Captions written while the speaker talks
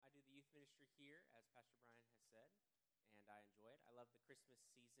Pastor Brian has said, and I enjoy it. I love the Christmas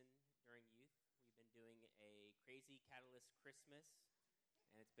season during youth. We've been doing a Crazy Catalyst Christmas,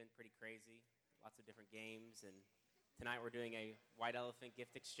 and it's been pretty crazy. Lots of different games, and tonight we're doing a White Elephant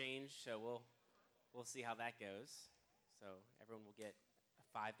gift exchange, so we'll see how that goes. So everyone will get a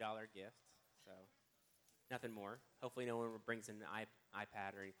 $5 gift, so nothing more. Hopefully no one brings an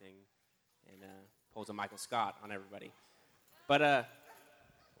iPad or anything and pulls a Michael Scott on everybody. But,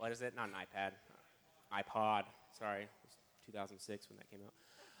 what is it? Not an iPad. iPod. Sorry. It was 2006 when that came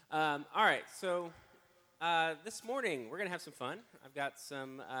out. All right, so this morning we're going to have some fun. I've got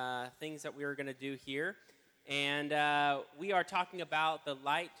some things that we're going to do here. And we are talking about the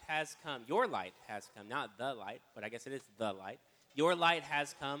light has come. Your light has come. Not the light, but I guess it is the light. Your light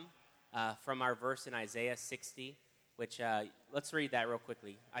has come from our verse in Isaiah 60, which let's read that real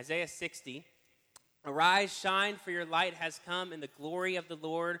quickly. Isaiah 60. Arise, shine, for your light has come, and the glory of the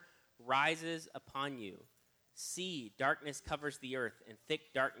Lord rises upon you. See, darkness covers the earth, and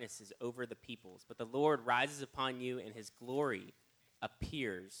thick darkness is over the peoples. But the Lord rises upon you, and his glory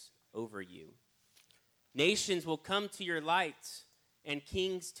appears over you. Nations will come to your light, and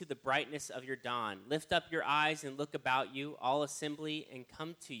kings to the brightness of your dawn. Lift up your eyes and look about you, all assembly, and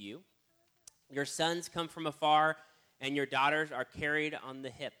come to you. Your sons come from afar, and your daughters are carried on the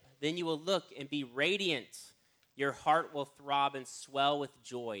hip. Then you will look and be radiant. Your heart will throb and swell with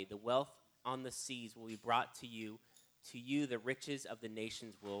joy. The wealth on the seas will be brought to you. To you the riches of the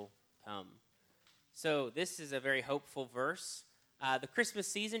nations will come. So this is a very hopeful verse. The Christmas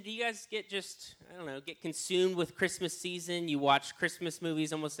season, do you guys get consumed with Christmas season? You watch Christmas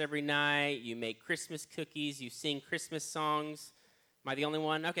movies almost every night. You make Christmas cookies. You sing Christmas songs. Am I the only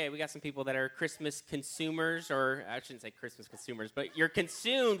one? Okay, we got some people that are Christmas consumers, or I shouldn't say Christmas consumers, but you're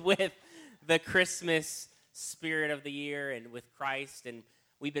consumed with the Christmas spirit of the year and with Christ. And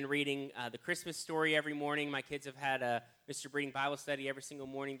we've been reading the Christmas story every morning. My kids have had a Mr. Breeding Bible study every single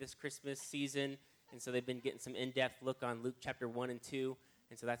morning this Christmas season. And so they've been getting some in-depth look on Luke chapter 1 and 2.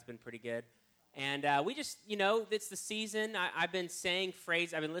 And so that's been pretty good. And we just, it's the season. I've been saying I've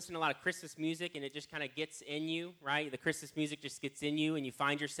been listening to a lot of Christmas music, and it just kind of gets in you, right? The Christmas music just gets in you, and you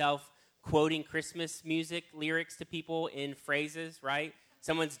find yourself quoting Christmas music lyrics to people in phrases, right?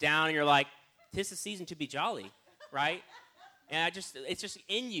 Someone's down, and you're like, "'Tis the season to be jolly," right? And it's just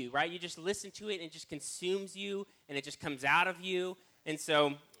in you, right? You just listen to it, and it just consumes you, and it just comes out of you. And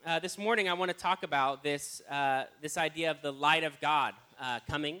so this morning, I want to talk about this idea of the light of God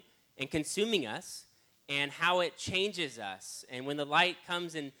coming and consuming us, and how it changes us. And when the light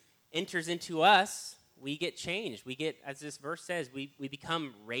comes and enters into us, we get changed. We get, as this verse says, we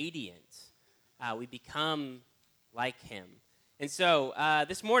become radiant. We become like him. And so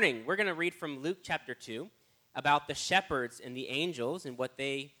this morning, we're going to read from Luke chapter 2 about the shepherds and the angels and what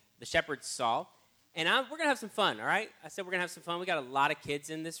the shepherds saw. And we're going to have some fun, all right? I said we're going to have some fun. We got a lot of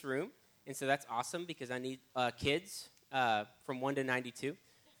kids in this room, and so that's awesome because I need kids from 1 to 92.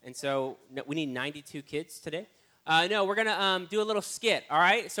 And so we need 92 kids today. No, we're going to do a little skit, all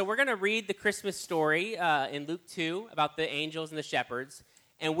right? So we're going to read the Christmas story in Luke 2 about the angels and the shepherds,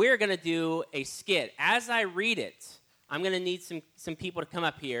 and we're going to do a skit. As I read it, I'm going to need some people to come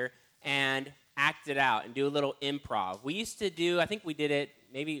up here and act it out and do a little improv. We used to do, I think we did it,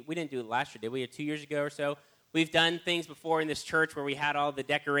 maybe we didn't do it last year, did we? 2 years ago or so. We've done things before in this church where we had all the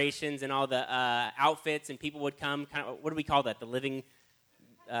decorations and all the outfits, and people would come, kind of, what do we call that, the living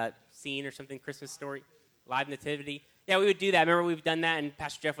scene or something, Christmas story, live nativity. Yeah, we would do that. Remember we've done that, and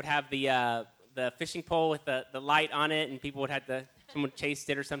Pastor Jeff would have the fishing pole with the light on it, and people would have someone chased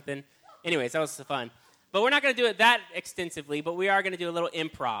it or something. Anyways, that was fun. But we're not going to do it that extensively, but we are going to do a little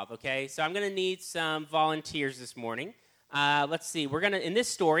improv, okay? So I'm going to need some volunteers this morning. Let's see. We're going to, in this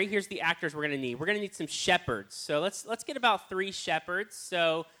story, here's the actors we're going to need. We're going to need some shepherds. So let's get about 3 shepherds.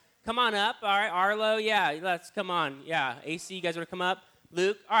 So come on up. All right, Arlo, yeah, let's come on. Yeah, AC, you guys want to come up?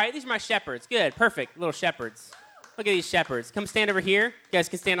 Luke, all right, these are my shepherds. Good, perfect, little shepherds. Look at these shepherds. Come stand over here. You guys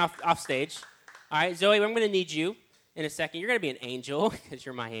can stand off stage. All right, Zoe, I'm going to need you in a second. You're going to be an angel because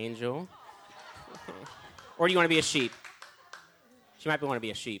you're my angel. Or do you want to be a sheep? She might want to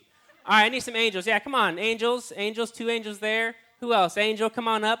be a sheep. All right, I need some angels. Yeah, come on, angels, 2 angels there. Who else? Angel, come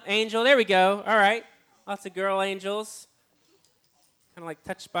on up. Angel, there we go. All right, lots of girl angels. Kind of like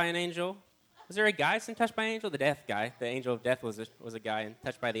touched by an angel. Was there a guy that's touched by an angel? The death guy. The angel of death was a guy and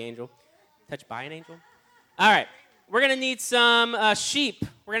touched by the angel. Touched by an angel? All right. We're going to need some sheep.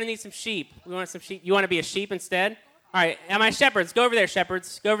 We're going to need some sheep. We want some sheep. You want to be a sheep instead? All right. And my shepherds. Go over there,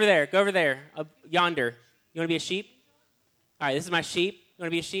 shepherds. Go over there. Go over there. Yonder. You want to be a sheep? All right. This is my sheep. You want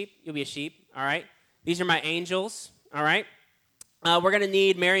to be a sheep? You'll be a sheep. All right. These are my angels. All right. we're going to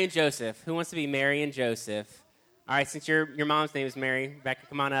need Mary and Joseph. Who wants to be Mary and Joseph? All right, since your mom's name is Mary, Rebecca,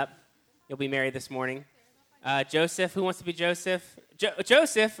 come on up. You'll be Mary this morning. Joseph, who wants to be Joseph?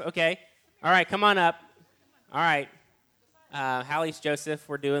 Joseph, okay. All right, come on up. All right. Hallie's Joseph.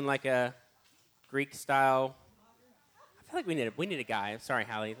 We're doing like a Greek style. I feel like we need a guy. I'm sorry,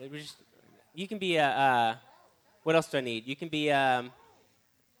 Hallie. You can be what else do I need? You can be an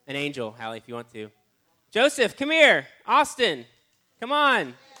angel, Hallie, if you want to. Joseph, come here. Austin, come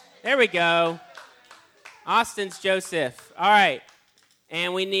on. There we go. Austin's Joseph. All right.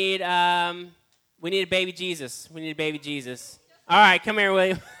 And we need a baby Jesus. We need a baby Jesus. All right, come here,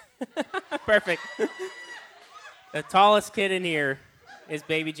 William. Perfect. The tallest kid in here is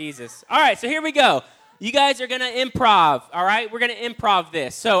baby Jesus. All right, so here we go. You guys are going to improv, all right? We're going to improv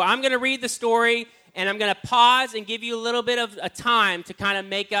this. So I'm going to read the story, and I'm going to pause and give you a little bit of a time to kind of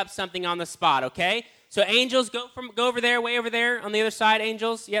make up something on the spot, okay? So angels, go over there, way over there on the other side,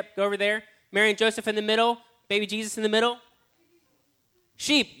 angels. Yep, go over there. Mary and Joseph in the middle. Baby Jesus in the middle.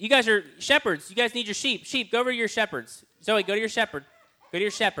 Sheep, you guys are shepherds. You guys need your sheep. Sheep, go over to your shepherds. Zoe, go to your shepherd. Go to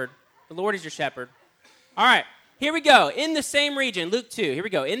your shepherd. The Lord is your shepherd. All right, here we go. In the same region, Luke 2, here we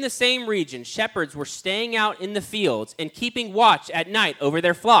go. In the same region, shepherds were staying out in the fields and keeping watch at night over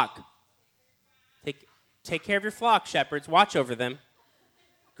their flock. Take care of your flock, shepherds. Watch over them.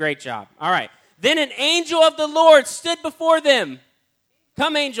 Great job. All right. Then an angel of the Lord stood before them.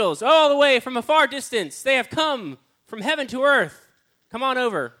 Come, angels, all the way from a far distance. They have come from heaven to earth. Come on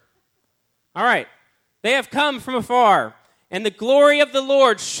over. All right. They have come from afar, and the glory of the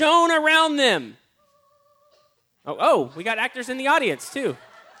Lord shone around them. Oh, we got actors in the audience, too.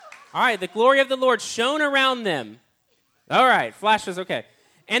 All right, the glory of the Lord shone around them. All right, flash was okay.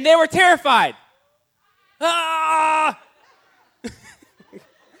 And they were terrified. Ah!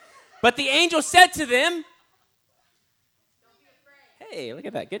 But the angel said to them, hey, look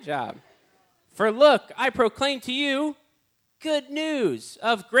at that. Good job. For look, I proclaim to you good news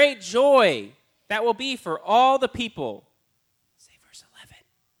of great joy that will be for all the people. Say verse 11.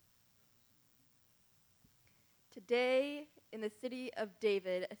 Today, in the city of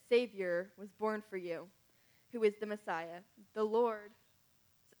David, a Savior was born for you, who is the Messiah, the Lord.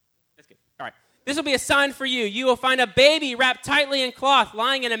 That's good. All right. This will be a sign for you. You will find a baby wrapped tightly in cloth,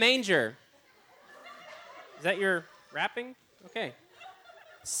 lying in a manger. Is that your wrapping? Okay.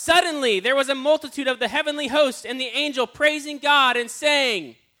 Suddenly, there was a multitude of the heavenly host and the angel praising God and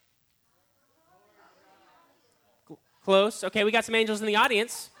saying, close. Okay, we got some angels in the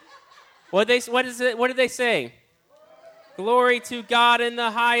audience. What did they say? Glory to God in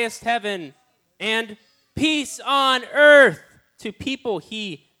the highest heaven, and peace on earth to people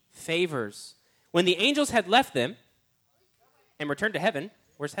he favors. When the angels had left them and returned to heaven,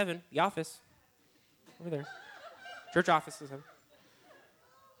 where's heaven? The office. Over there. Church office is heaven.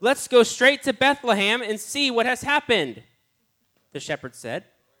 Let's go straight to Bethlehem and see what has happened, the shepherd said,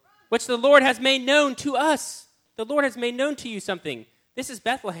 which the Lord has made known to us. The Lord has made known to you something. This is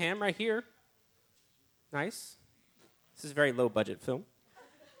Bethlehem right here. Nice. This is a very low-budget film.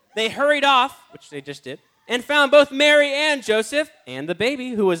 They hurried off, which they just did, and found both Mary and Joseph and the baby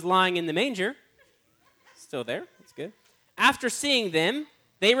who was lying in the manger. Still there. That's good. After seeing them,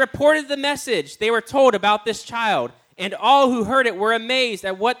 they reported the message they were told about this child, and all who heard it were amazed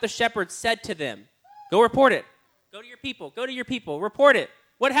at what the shepherds said to them. Go report it. Go to your people. Go to your people. Report it.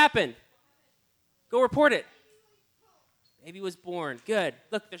 What happened? Go report it. Baby was born. Good.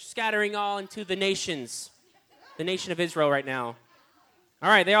 Look, they're scattering all into the nations. The nation of Israel right now. All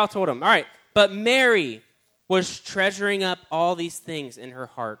right, they all told him. All right, but Mary was treasuring up all these things in her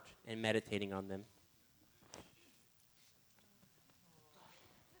heart and meditating on them.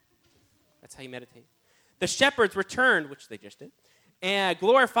 That's how you meditate. The shepherds returned, which they just did, and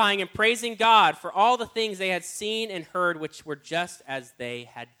glorifying and praising God for all the things they had seen and heard, which were just as they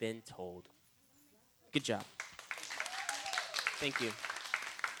had been told. Good job. Thank you.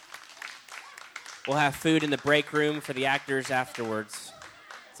 We'll have food in the break room for the actors afterwards.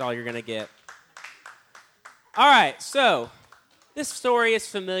 That's all you're going to get. All right, so this story is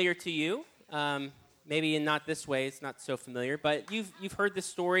familiar to you. Maybe in not this way, it's not so familiar, but you've heard this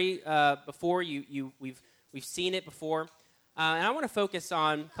story before. We've seen it before. And I want to focus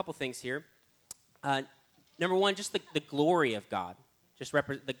on a couple things here. Number one, just the glory of God. Just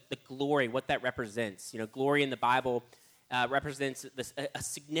the glory, what that represents. You know, glory in the Bible represents a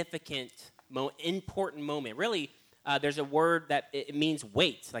significant, important moment. Really, there's a word that it means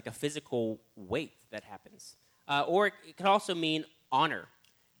weight, like a physical weight that happens. Or it could also mean honor.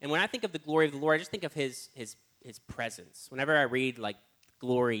 And when I think of the glory of the Lord, I just think of his presence. Whenever I read, like,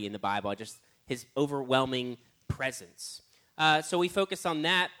 glory in the Bible, his overwhelming presence. So we focus on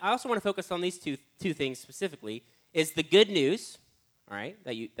that. I also want to focus on these two things specifically, is the good news, all right,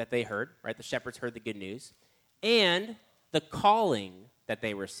 that they heard, right? The shepherds heard the good news, and the calling that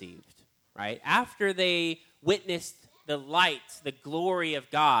they received, right? After they witnessed the light, the glory of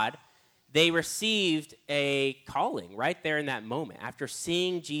God, they received a calling right there in that moment. After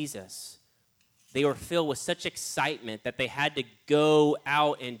seeing Jesus, they were filled with such excitement that they had to go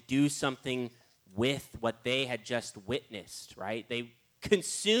out and do something with what they had just witnessed, right? They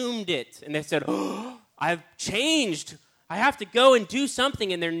consumed it, and they said, oh, I've changed. I have to go and do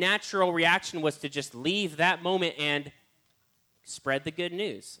something. And their natural reaction was to just leave that moment and spread the good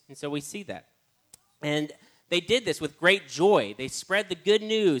news. And so we see that. And they did this with great joy. They spread the good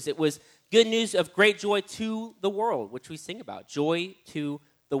news. It was good news of great joy to the world, which we sing about, joy to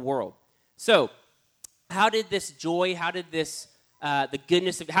the world. So how did this joy, how did this, the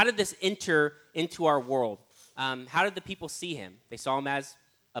goodness of, how did this enter into our world? How did the people see him? They saw him as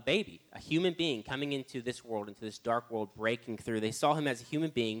a baby, a human being coming into this world, into this dark world, breaking through. They saw him as a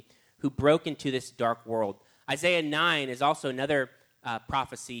human being who broke into this dark world. Isaiah 9 is also another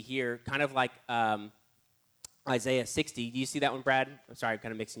prophecy here, kind of like Isaiah 60. Do you see that one, Brad? I'm sorry, I'm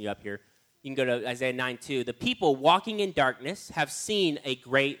kind of mixing you up here. You can go to Isaiah 9 too. The people walking in darkness have seen a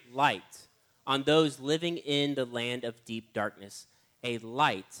great light. On those living in the land of deep darkness, a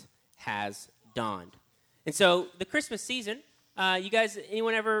light has dawned. And so the Christmas season, you guys,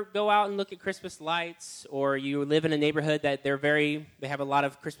 anyone ever go out and look at Christmas lights, or you live in a neighborhood that they have a lot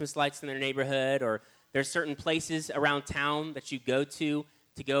of Christmas lights in their neighborhood, or there's certain places around town that you go to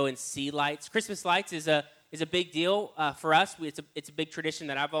go and see lights? Christmas lights is a big deal for us. It's a big tradition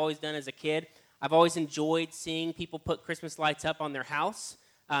that I've always done as a kid. I've always enjoyed seeing people put Christmas lights up on their house.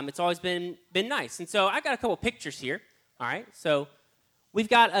 It's always been nice. And so I got a couple pictures here. All right. So we've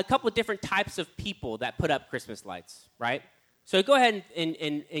got a couple of different types of people that put up Christmas lights, right? So go ahead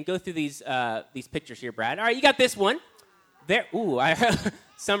and go through these pictures here, Brad. All right, you got this one. There. Ooh,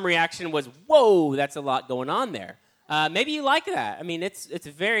 some reaction was, whoa, that's a lot going on there. Maybe you like that. I mean, it's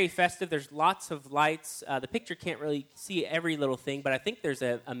very festive. There's lots of lights. The picture can't really see every little thing, but I think there's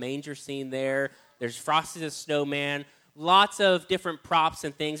a manger scene there. There's Frosty the Snowman. Lots of different props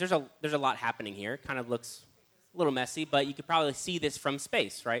and things. There's a lot happening here. Kind of looks a little messy, but you could probably see this from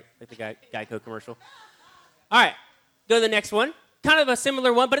space, right? Like the Geico commercial. All right, go to the next one. Kind of a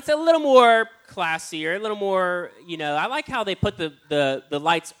similar one, but it's a little more classier, a little more, I like how they put the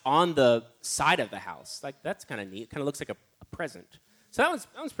lights on the side of the house. Like, that's kind of neat. Kind of looks like a present. So that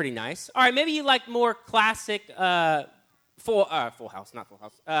one's pretty nice. All right, maybe you like more classic Full House, not Full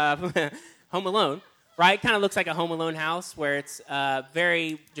House, Home Alone. Right, kind of looks like a Home Alone house where it's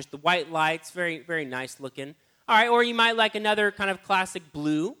just the white lights, very, very nice looking. All right, or you might like another kind of classic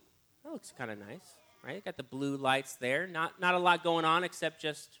blue. That looks kind of nice, right? Got the blue lights there. Not a lot going on except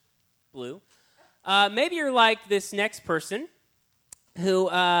just blue. Maybe you're like this next person who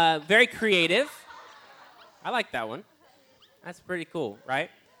very creative. I like that one. That's pretty cool, right?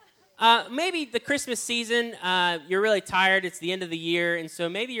 Maybe the Christmas season, you're really tired. It's the end of the year, and so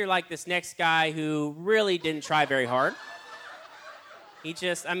maybe you're like this next guy who really didn't try very hard.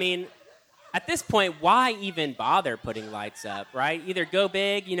 At this point, why even bother putting lights up, right? Either go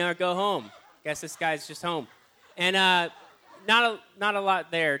big, or go home. Guess this guy's just home. And not a lot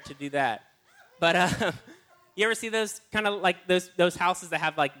there to do that. But you ever see those kind of like those houses that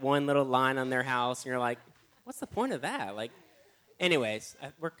have like one little line on their house, and you're like, what's the point of that? Like, anyways,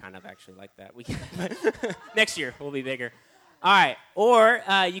 we're kind of actually like that. Next year, we'll be bigger. All right. Or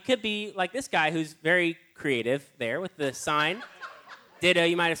you could be like this guy who's very creative there with the sign. Ditto,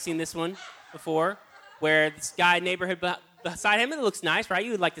 you might have seen this one before, where this guy neighborhood beside him, it looks nice, right?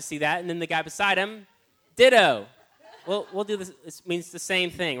 You would like to see that. And then the guy beside him, ditto. We'll do this. This means the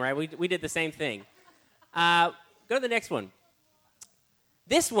same thing, right? We did the same thing. Go to the next one.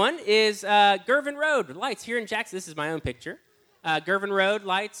 This one is Girvan Road lights here in Jackson. This is my own picture. Girvan Road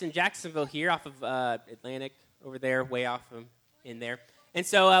lights in Jacksonville here off of Atlantic over there, way off in there. And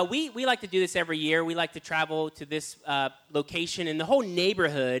so we like to do this every year. We like to travel to this location, and the whole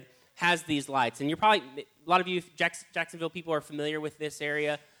neighborhood has these lights. And you're probably, a lot of you Jacksonville people are familiar with this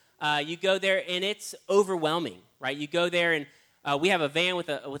area. You go there, and it's overwhelming, right? You go there, and we have a van with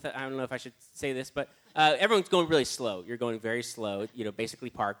a I don't know if I should say this, but everyone's going really slow. You're going very slow,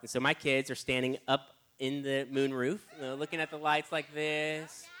 basically parked. And so my kids are standing up in the moonroof, looking at the lights like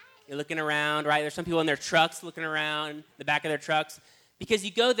this. You're looking around, right? There's some people in their trucks looking around, the back of their trucks. Because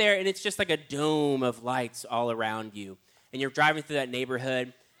you go there, and it's just like a dome of lights all around you. And you're driving through that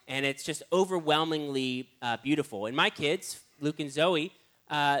neighborhood, and it's just overwhelmingly beautiful. And my kids, Luke and Zoe,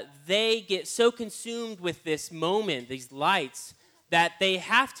 they get so consumed with this moment, these lights, that they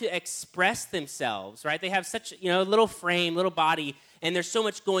have to express themselves, right? They have such, a little frame, little body, and there's so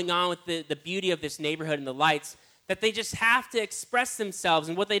much going on with the beauty of this neighborhood and the lights that they just have to express themselves.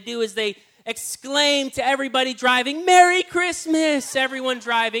 And what they do is they exclaim to everybody driving, "Merry Christmas!" Everyone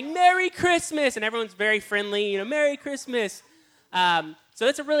driving, "Merry Christmas!" And everyone's very friendly, "Merry Christmas!" So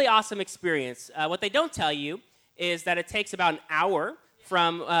it's a really awesome experience. What they don't tell you is that it takes about an hour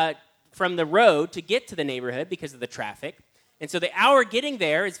from the road to get to the neighborhood because of the traffic. And so the hour getting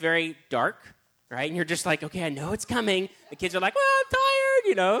there is very dark, right? And you're just like, okay, I know it's coming. The kids are like, well, I'm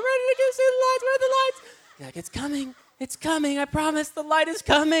tired, I'm ready to go see the lights. Where are the lights? You're like, it's coming. I promise the light is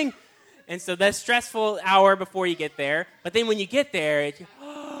coming. And so that stressful hour before you get there. But then when you get there,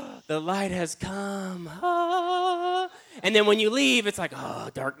 the light has come. And then when you leave, it's like,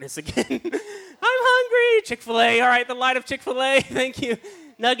 darkness again. I'm hungry. Chick-fil-A. All right, the light of Chick-fil-A. Thank you.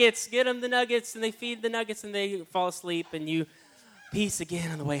 Nuggets. Get them the nuggets, and they feed the nuggets, and they fall asleep, and you peace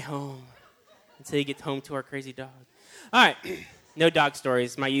again on the way home until you get home to our crazy dog. All right. No dog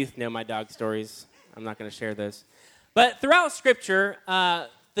stories. My youth know my dog stories. I'm not going to share those. But throughout Scripture,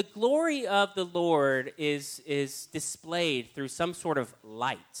 the glory of the Lord is displayed through some sort of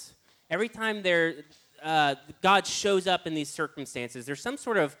light. Every time God shows up in these circumstances, there's some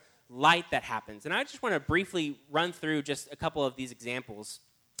sort of light that happens. And I just want to briefly run through just a couple of these examples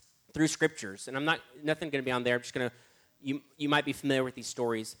through Scriptures. And nothing going to be on there. I'm just going to, you might be familiar with these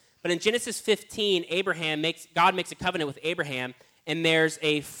stories. But in Genesis 15, God makes a covenant with Abraham, and there's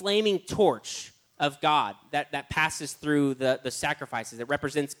a flaming torch of God that passes through the sacrifices. It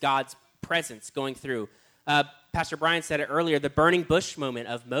represents God's presence going through. Pastor Brian said it earlier, the burning bush moment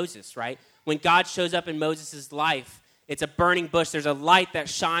of Moses, right? When God shows up in Moses' life, it's a burning bush. There's a light that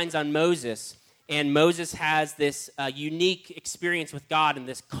shines on Moses, and Moses has this unique experience with God and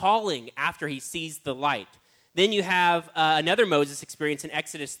this calling after he sees the light. Then you have another Moses experience in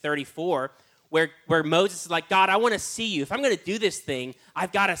Exodus 34, where Moses is like, God, I want to see you. If I'm going to do this thing,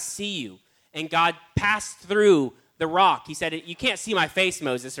 I've got to see you. And God passed through the rock. He said, you can't see my face,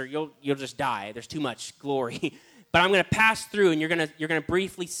 Moses, or you'll just die. There's too much glory. But I'm going to pass through, and you're going to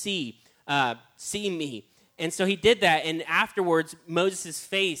briefly see me. And so he did that, and afterwards, Moses'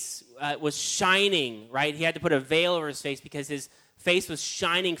 face was shining, right? He had to put a veil over his face because his face was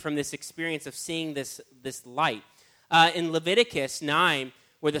shining from this experience of seeing this light. In Leviticus 9,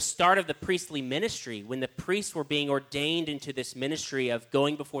 where the start of the priestly ministry, when the priests were being ordained into this ministry of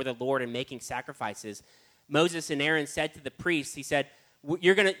going before the Lord and making sacrifices, Moses and Aaron said to the priests, he said,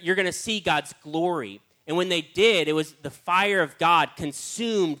 you're gonna see God's glory. And when they did, it was the fire of God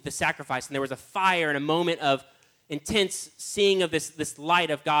consumed the sacrifice, and there was a fire and a moment of intense seeing of this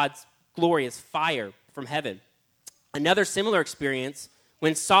light of God's glory as fire from heaven. Another similar experience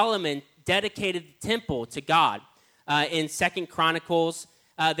when Solomon dedicated the temple to God. In 2 Chronicles,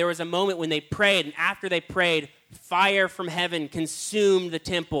 there was a moment when they prayed, and after they prayed, fire from heaven consumed the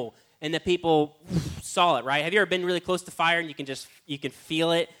temple, and the people saw it, right? Have you ever been really close to fire and you can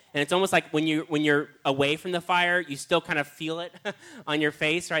feel it? And it's almost like when you're away from the fire, you still kind of feel it on your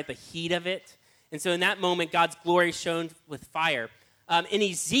face, right? The heat of it. And so in that moment, God's glory shone with fire. In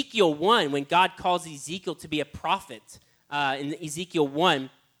Ezekiel 1, when God calls Ezekiel to be a prophet, in Ezekiel 1,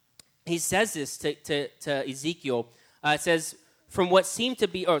 he says this to Ezekiel. It says, from what seemed to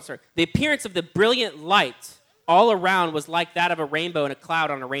be, the appearance of the brilliant light all around was like that of a rainbow in a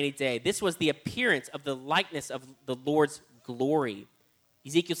cloud on a rainy day. This was the appearance of the likeness of the Lord's glory.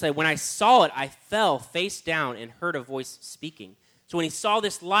 Ezekiel said, when I saw it, I fell face down and heard a voice speaking. So when he saw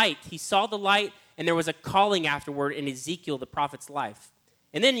this light, he saw the light, and there was a calling afterward in Ezekiel, the prophet's life.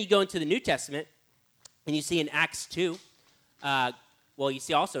 And then you go into the New Testament, and you see in Acts 2, you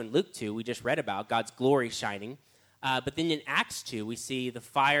see also in Luke 2, we just read about God's glory shining. But then in Acts 2, we see the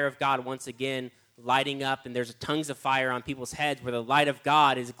fire of God once again lighting up, and there's tongues of fire on people's heads where the light of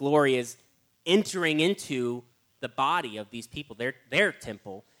God, his glory, is entering into the body of these people, their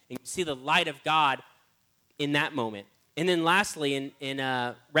temple. And you see the light of God in that moment. And then lastly,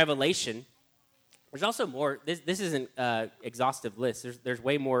 in Revelation, there's also more. This isn't an exhaustive list. There's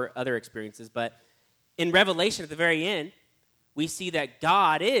way more other experiences. But in Revelation, at the very end, we see that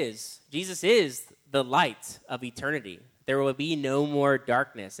Jesus is the light of eternity. There will be no more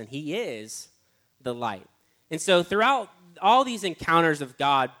darkness, and he is the light. And so throughout all these encounters of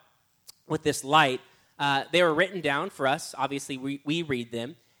God with this light, they were written down for us. Obviously, we read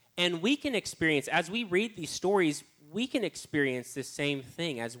them. And we can experience, as we read these stories, we can experience the same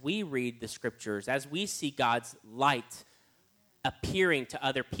thing as we read the Scriptures, as we see God's light appearing to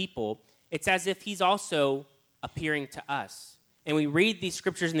other people. It's as if he's also appearing to us. and we read these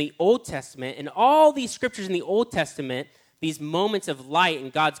scriptures in the Old Testament, and all these scriptures in the Old Testament, these moments of light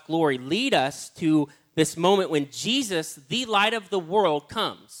and God's glory, lead us to this moment when Jesus, the light of the world,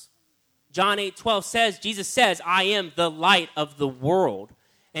 comes. John 8:12 says, Jesus says, I am the light of the world.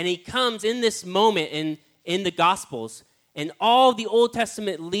 And he comes in this moment in the Gospels, and all the Old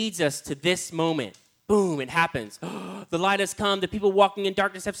Testament leads us to this moment. Boom, it happens. The light has come. The people walking in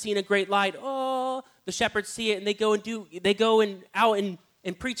darkness have seen a great light. Oh, the shepherds see it, and they go out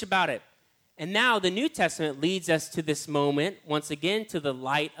and preach about it. And now the New Testament leads us to this moment, once again, to the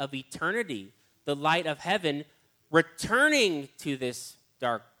light of eternity, the light of heaven returning to this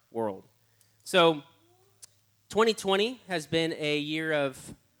dark world. So 2020 has been a year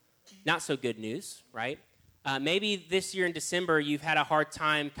of not so good news, right? Maybe this year in December, you've had a hard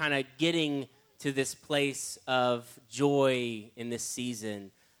time kind of getting to this place of joy in this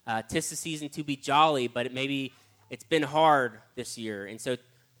season. 'Tis the season to be jolly, but maybe it's been hard this year. And so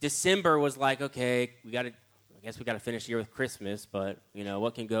December was like, okay, I guess we got to finish the year with Christmas, but,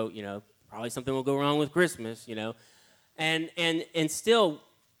 what can go, probably something will go wrong with Christmas, And still,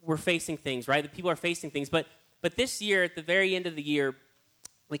 we're facing things, right? The people are facing things. But this year, at the very end of the year,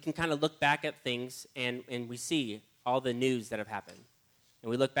 we can kind of look back at things, and we see all the news that have happened. And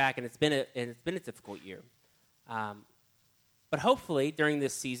we look back, and it's been a difficult year. But hopefully, during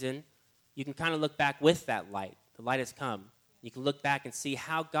this season, you can kind of look back with that light. The light has come. You can look back and see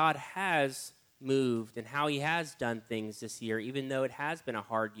how God has moved and how he has done things this year, even though it has been a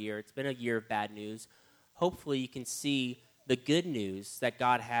hard year. It's been a year of bad news. Hopefully, you can see the good news that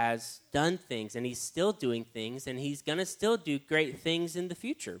God has done things, and he's still doing things, and he's going to still do great things in the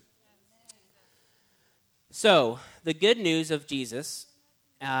future. So, the good news of Jesus,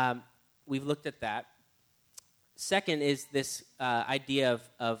 we've looked at that. Second is this idea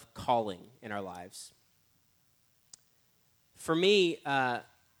of calling in our lives. For me,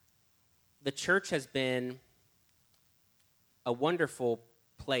 the church has been a wonderful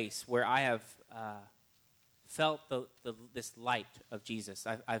place where I have felt this light of Jesus.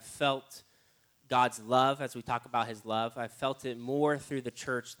 I've felt God's love as we talk about his love. I've felt it more through the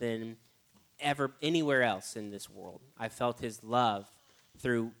church than ever anywhere else in this world. I felt his love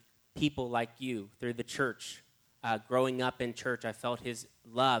through people like you, through the church. Growing up in church, I felt his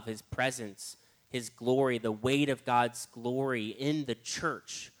love, his presence, his glory, the weight of God's glory in the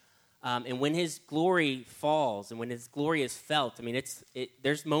church. And when his glory falls and when his glory is felt,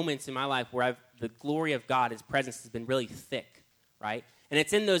 there's moments in my life where the glory of God, his presence has been really thick, right? And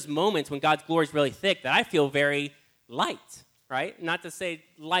it's in those moments when God's glory is really thick that I feel very light, right? Not to say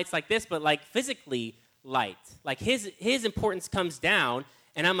lights like this, but like physically light. Like his importance comes down,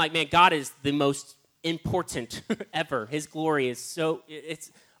 and I'm like, man, God is the most important ever. His glory is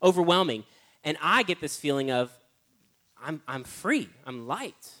it's overwhelming. And I get this feeling of, I'm free, I'm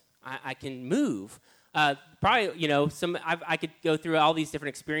light. I can move. Probably, I could go through all these different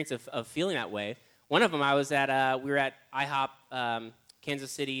experiences of feeling that way. One of them, we were at IHOP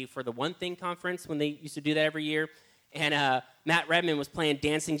Kansas City for the One Thing conference when they used to do that every year. And Matt Redman was playing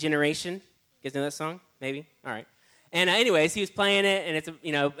Dancing Generation. You guys know that song? Maybe? All right. And anyways, he was playing it, and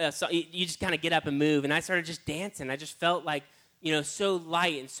it's, so you just kind of get up and move. And I started just dancing. I just felt like, so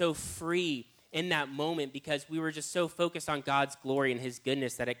light and so free in that moment because we were just so focused on God's glory and his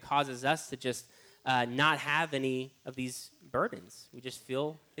goodness that it causes us to just not have any of these burdens. We just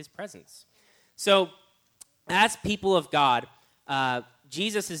feel his presence. So as people of God,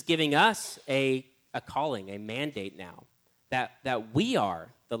 Jesus is giving us a calling, a mandate now, that we are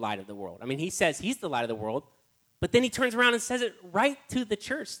the light of the world. I mean, he says he's the light of the world, but then he turns around and says it right to the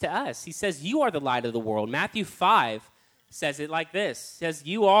church, to us. He says, you are the light of the world. Matthew 5 says it like this. It says,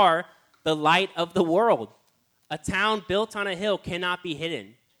 you are the light of the world. A town built on a hill cannot be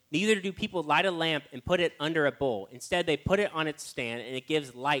hidden. Neither do people light a lamp and put it under a bowl. Instead, they put it on its stand, and it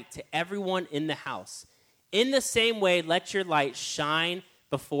gives light to everyone in the house. In the same way, let your light shine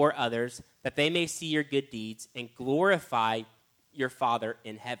before others, that they may see your good deeds and glorify your Father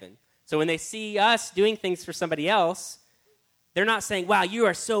in heaven. So when they see us doing things for somebody else, they're not saying, wow, you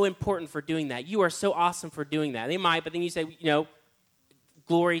are so important for doing that. You are so awesome for doing that. They might, but then you say,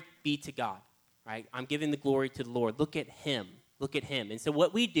 glory be to God, right? I'm giving the glory to the Lord. Look at him. Look at him. And so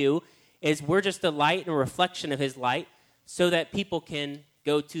what we do is we're just a light and a reflection of his light so that people can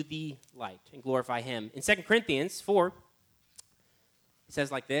go to the light and glorify him. In 2 Corinthians 4, it says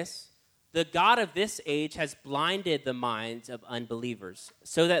like this, the God of this age has blinded the minds of unbelievers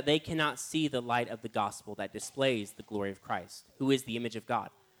so that they cannot see the light of the gospel that displays the glory of Christ, who is the image of God.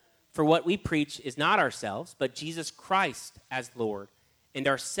 For what we preach is not ourselves, but Jesus Christ as Lord, and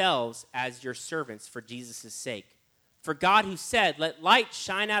ourselves as your servants for Jesus' sake. For God who said, let light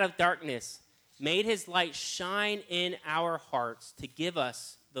shine out of darkness, made his light shine in our hearts to give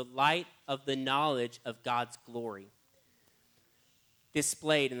us the light of the knowledge of God's glory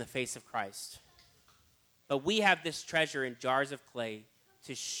displayed in the face of Christ. But we have this treasure in jars of clay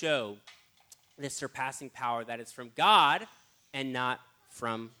to show this surpassing power that is from God and not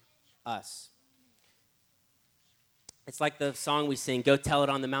from us. It's like the song we sing, Go Tell It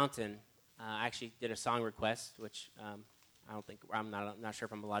on the Mountain. I actually did a song request, which I'm not sure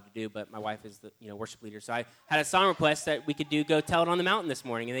if I'm allowed to do, but my wife is the worship leader. So I had a song request that we could do Go Tell It on the Mountain this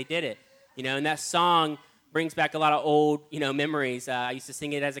morning, and they did it. And that song brings back a lot of old, memories. I used to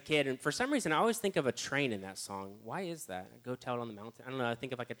sing it as a kid, and for some reason I always think of a train in that song. Why is that? Go Tell It on the Mountain. I don't know. I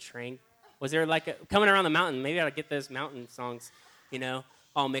think of like a train. Was there coming around the mountain? Maybe I ought to get those mountain songs,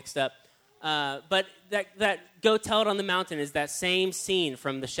 all mixed up. But that Go Tell It on the Mountain is that same scene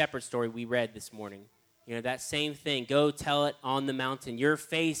from the shepherd story we read this morning. That same thing. Go tell it on the mountain. Your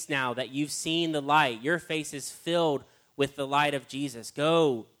face now that you've seen the light, your face is filled with the light of Jesus.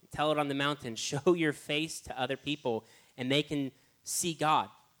 Go tell it on the mountain. Show your face to other people, and they can see God.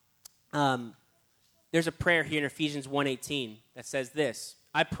 There's a prayer here in Ephesians 1:18 that says this.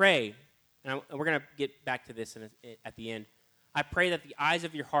 I pray, and we're going to get back to this at the end. I pray that the eyes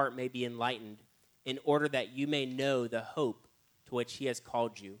of your heart may be enlightened in order that you may know the hope to which he has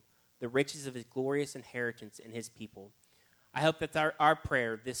called you, the riches of his glorious inheritance in his people. I hope that our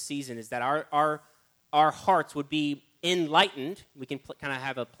prayer this season is that our hearts would be enlightened. We can kind of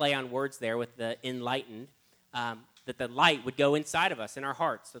have a play on words there with the enlightened, that the light would go inside of us in our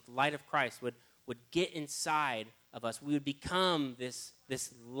hearts, that the light of Christ would get inside of us. We would become this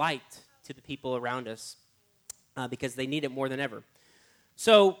light to the people around us because they need it more than ever.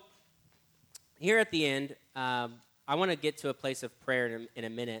 So here at the end, I want to get to a place of prayer in a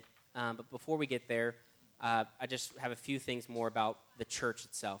minute. But before we get there, I just have a few things more about the church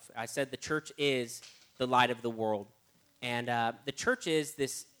itself. I said the church is the light of the world. And the church is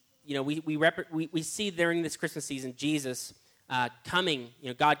this, we see during this Christmas season Jesus coming,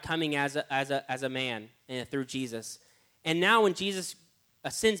 God coming as a man through Jesus. And now when Jesus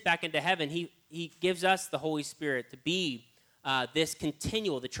ascends back into heaven, he gives us the Holy Spirit to be this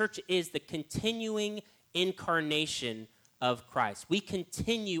continual. The church is the continuing incarnation of Christ. We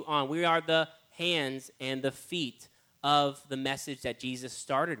continue on. We are the hands and the feet of the message that Jesus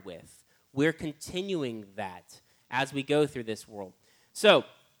started with. We're continuing that as we go through this world. So,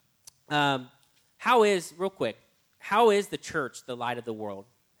 how is the church the light of the world?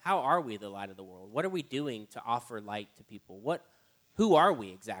 How are we the light of the world? What are we doing to offer light to people? Who are we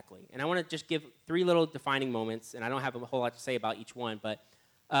exactly? And I want to just give 3 little defining moments, and I don't have a whole lot to say about each one, but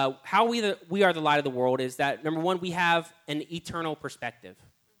how we are the light of the world is that, number one, we have an eternal perspective.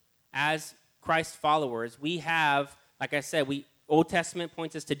 As Christ followers, we have, like I said, Old Testament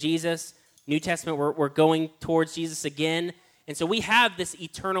points us to Jesus. New Testament, we're going towards Jesus again. And so we have this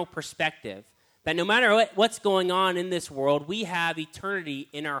eternal perspective that no matter what's going on in this world, we have eternity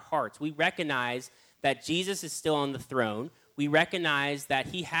in our hearts. We recognize that Jesus is still on the throne. We recognize that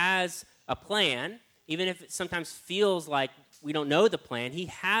he has a plan, even if it sometimes feels like we don't know the plan. He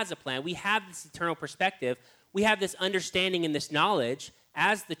has a plan. We have this eternal perspective. We have this understanding and this knowledge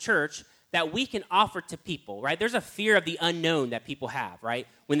as the church that we can offer to people, right? There's a fear of the unknown that people have, right?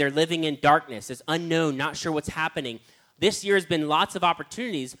 When they're living in darkness, it's unknown, not sure what's happening. This year has been lots of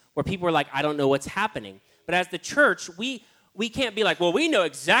opportunities where people are like, I don't know what's happening. But as the church, we can't be like, well, we know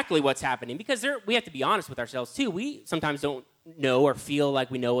exactly what's happening, because we have to be honest with ourselves too. We sometimes don't know or feel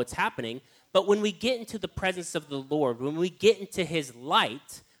like we know what's happening. But when we get into the presence of the Lord, when we get into his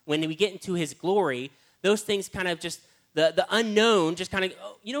light, when we get into his glory, those things kind of just, the unknown just kind of,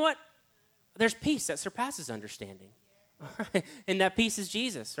 oh, you know what? There's peace that surpasses understanding. And that peace is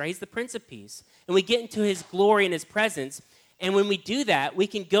Jesus, right? He's the Prince of Peace. And we get into his glory and his presence. And when we do that, we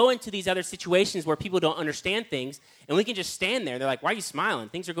can go into these other situations where people don't understand things, and we can just stand there. They're like, why are you smiling?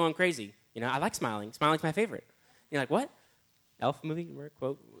 Things are going crazy. I like smiling. Smiling's my favorite. You're like, what? Elf movie?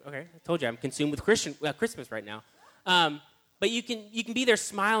 Quote. Okay, I told you I'm consumed with Christmas right now. But you can be there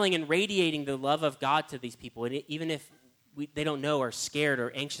smiling and radiating the love of God to these people, and even if they don't know or are scared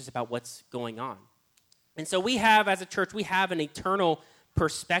or anxious about what's going on. And so we have, as a church, we have an eternal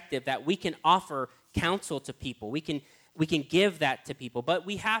perspective that we can offer counsel to people. We can give that to people, but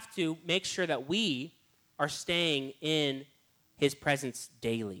we have to make sure that we are staying in his presence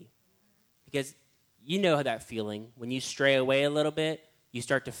daily. Because you know that feeling. When you stray away a little bit, you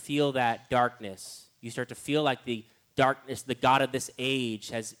start to feel that darkness. You start to feel like the darkness, the God of this age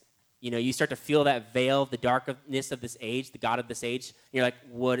has, you start to feel that veil of the darkness of this age, the God of this age. And you're like,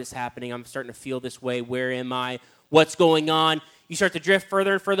 what is happening? I'm starting to feel this way. Where am I? what's going on. You start to drift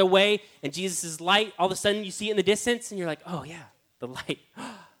further and further away, and Jesus' light, all of a sudden you see it in the distance, and you're like, oh yeah, the light.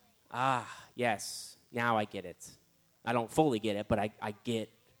 Yes, now I get it. I don't fully get it, but I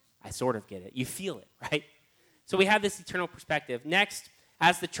sort of get it. You feel it, right? So we have this eternal perspective. Next,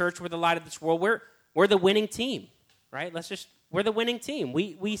 as the church, we're the light of this world. We're the winning team, right? We're the winning team.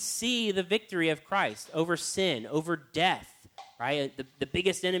 We see the victory of Christ over sin, over death, right? The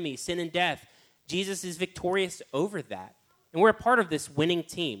biggest enemy, sin and death. Jesus is victorious over that. And we're a part of this winning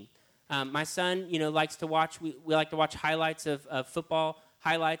team. My son, likes to watch, we like to watch highlights of football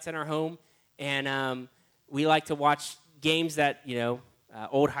highlights in our home. And we like to watch games that,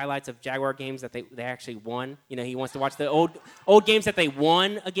 old highlights of Jaguar games that they actually won. He wants to watch the old games that they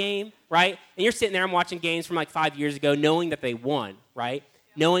won a game, right? And you're sitting there, I'm watching games from like 5 years ago, knowing that they won, right?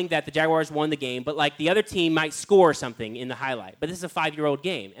 Knowing that the Jaguars won the game, but like the other team might score something in the highlight. But this is a 5-year-old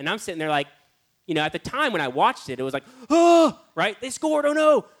game. And I'm sitting there like, at the time when I watched it, it was like, oh, right? They scored, oh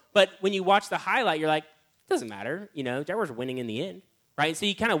no. But when you watch the highlight, you're like, it doesn't matter. Jaguars are winning in the end. Right? So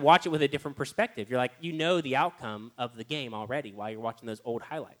you kind of watch it with a different perspective. You're like, the outcome of the game already while you're watching those old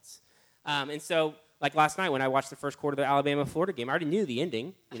highlights. And so, like last night when I watched the first quarter of the Alabama-Florida game, I already knew the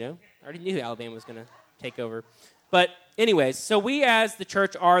ending, I already knew Alabama was going to take over. But anyways, so we as the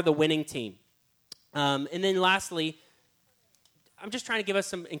church are the winning team. And then lastly, I'm just trying to give us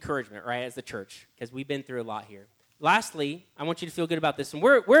some encouragement, right, as the church, because we've been through a lot here. Lastly, I want you to feel good about this. And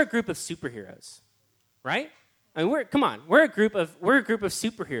we're a group of superheroes, right? I mean, we're a group of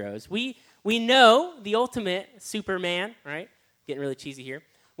superheroes. We know the ultimate Superman, right? Getting really cheesy here.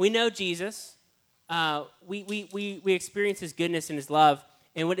 We know Jesus. We experience His goodness and His love,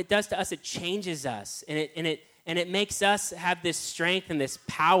 and what it does to us, it changes us, and it makes us have this strength and this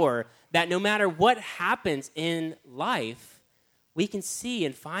power that no matter what happens in life, we can see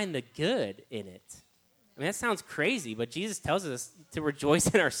and find the good in it. I mean, that sounds crazy, but Jesus tells us to rejoice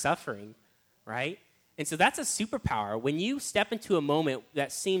in our suffering, right? And so that's a superpower. When you step into a moment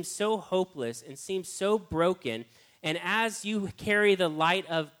that seems so hopeless and seems so broken, and as you carry the light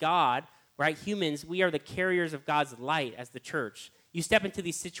of God, right, humans, we are the carriers of God's light as the church. You step into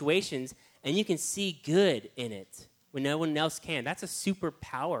these situations, and you can see good in it when no one else can. That's a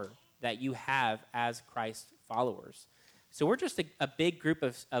superpower that you have as Christ followers. So we're just a big group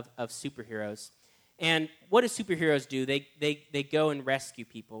of superheroes. And what do superheroes do? They go and rescue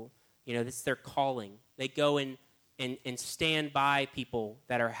people. This is their calling. They go and stand by people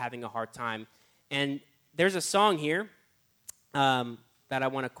that are having a hard time. And there's a song here that I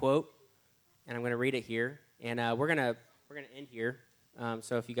want to quote, and I'm going to read it here. And we're gonna end here.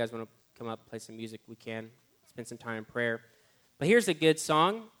 So if you guys want to come up, play some music, we can. Spend some time in prayer. But here's a good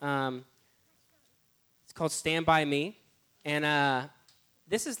song. It's called "Stand By Me," and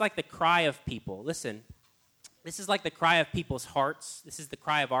this is like the cry of people. Listen. This is like the cry of people's hearts. This is the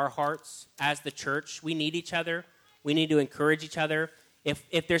cry of our hearts as the church. We need each other. We need to encourage each other.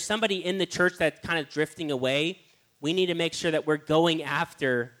 If there's somebody in the church that's kind of drifting away, we need to make sure that we're going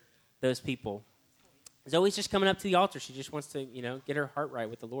after those people. Zoe's just coming up to the altar. She just wants to, get her heart right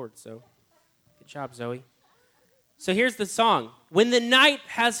with the Lord. So good job, Zoe. So here's the song. When the night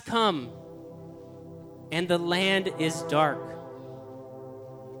has come and the land is dark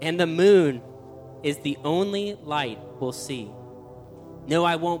and the moon is the only light we'll see. No,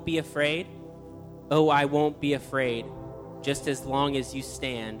 I won't be afraid. Oh, I won't be afraid. Just as long as you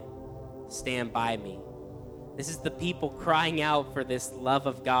stand by me. This is the people crying out for this love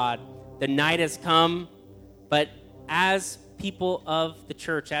of God. The night has come, but as people of the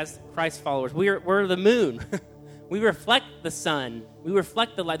church, as Christ followers, we're the moon. We reflect the sun. We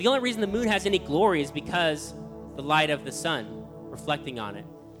reflect the light. The only reason the moon has any glory is because the light of the sun reflecting on it.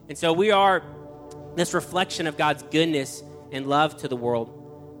 And so we are this reflection of God's goodness and love to the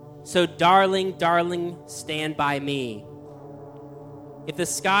world. So darling, darling, stand by me. If the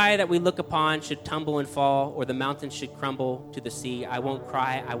sky that we look upon should tumble and fall, or the mountains should crumble to the sea, I won't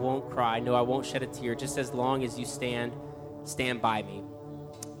cry, I won't cry. No, I won't shed a tear, just as long as you stand by me.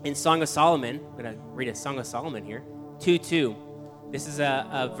 In Song of Solomon, I'm going to read a Song of Solomon here, 2:2. This is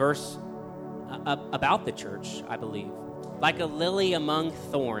a verse about the church, I believe. Like a lily among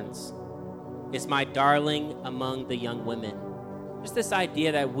thorns is my darling among the young women. Just this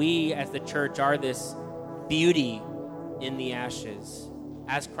idea that we as the church are this beauty in the ashes.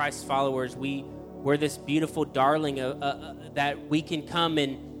 As Christ's followers, we're this beautiful darling that we can come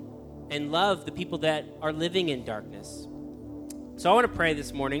and love the people that are living in darkness. So I want to pray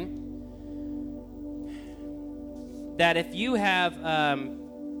this morning that if you have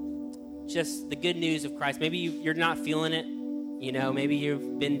just the good news of Christ, maybe you're not feeling it, maybe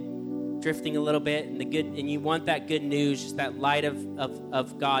you've been drifting a little bit, and you want that good news, just that light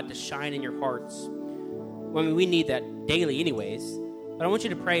of God to shine in your hearts. Well, I mean, we need that daily anyways, but I want you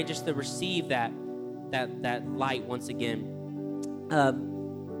to pray just to receive that light once again.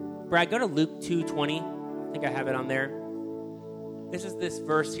 Brad, go to Luke 2:20. I think I have it on there. This is this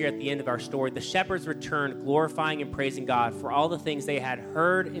verse here at the end of our story. The shepherds returned, glorifying and praising God for all the things they had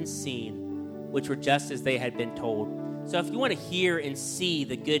heard and seen, which were just as they had been told. So if you want to hear and see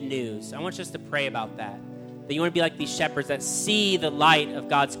the good news, I want us to pray about that. That you want to be like these shepherds that see the light of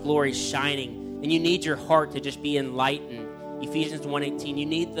God's glory shining, and you need your heart to just be enlightened. Ephesians 1:18, you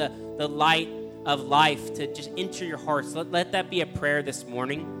need the light of life to just enter your hearts. Let that be a prayer this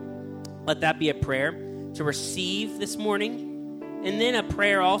morning. Let that be a prayer to receive this morning. And then a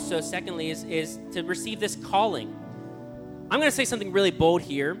prayer also, secondly, is to receive this calling. I'm going to say something really bold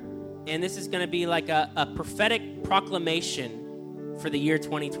here, and this is going to be like a prophetic proclamation for the year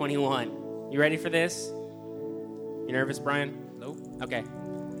 2021. You ready for this? You nervous, Brian? Nope. Okay.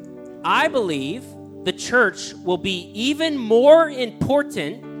 I believe the church will be even more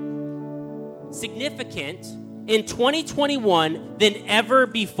important, significant in 2021 than ever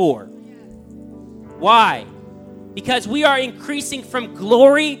before. Why? Because we are increasing from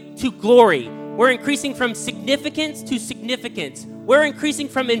glory to glory. We're increasing from significance to significance. We're increasing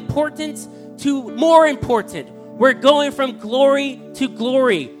from importance to more important. We're going from glory to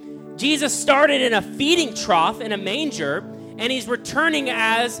glory. Jesus started in a feeding trough in a manger, and he's returning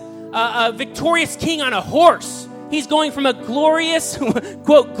as a victorious king on a horse. He's going from a glorious,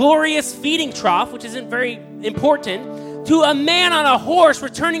 quote, glorious feeding trough, which isn't very important, to a man on a horse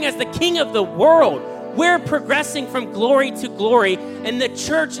returning as the king of the world. We're progressing from glory to glory, and the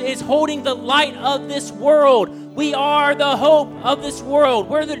church is holding the light of this world. We are the hope of this world.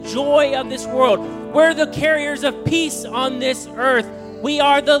 We're the joy of this world. We're the carriers of peace on this earth. We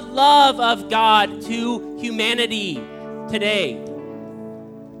are the love of God to humanity today.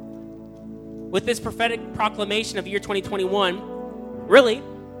 With this prophetic proclamation of year 2021, really,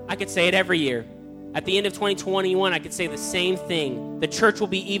 I could say it every year. At the end of 2021, I could say the same thing. The church will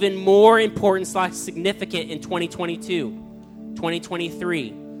be even more important / significant in 2022,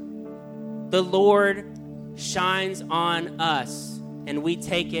 2023. The Lord shines on us, and we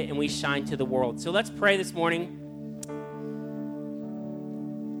take it and we shine to the world. So let's pray this morning.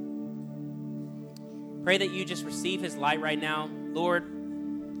 Pray that you just receive his light right now.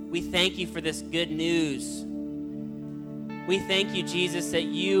 Lord, we thank you for this good news. We thank you, Jesus, that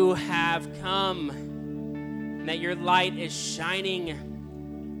you have come and that your light is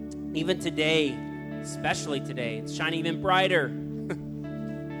shining even today, especially today. It's shining even brighter.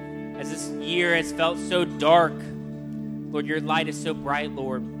 As this year has felt so dark, Lord, your light is so bright,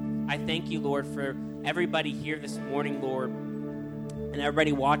 Lord. I thank you, Lord, for everybody here this morning, Lord, and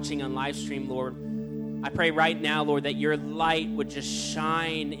everybody watching on live stream, Lord. I pray right now, Lord, that your light would just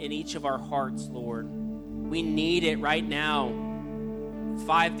shine in each of our hearts, Lord. We need it right now,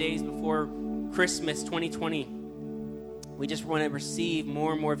 5 days before Christmas 2020. We just want to receive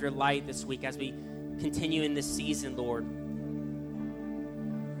more and more of your light this week as we continue in this season, Lord.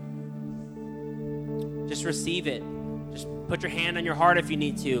 Just receive it. Just put your hand on your heart if you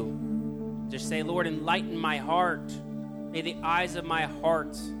need to. Just say, Lord, enlighten my heart. May the eyes of my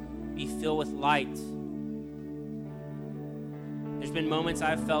heart be filled with light. There's been moments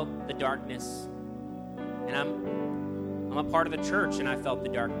I've felt the darkness, and I'm a part of the church, and I felt the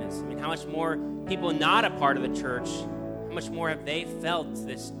darkness. I mean, how much more people not a part of the church, how much more have they felt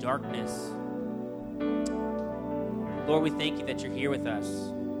this darkness? Lord, we thank you that you're here with us.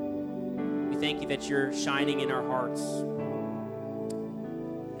 We thank you that you're shining in our hearts.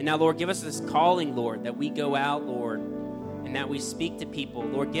 And now, Lord, give us this calling, Lord, that we go out, Lord, and that we speak to people.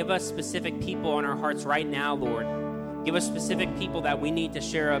 Lord, give us specific people on our hearts right now, Lord. Give us specific people that we need to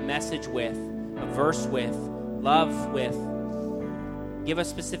share a message with, a verse with, love with. Give us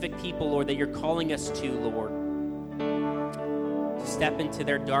specific people, Lord, that you're calling us to, Lord, to step into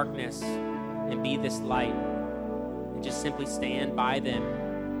their darkness and be this light and just simply stand by them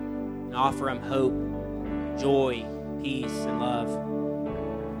and offer them hope, joy, peace, and love.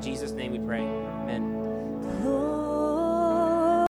 In Jesus' name we pray. Amen.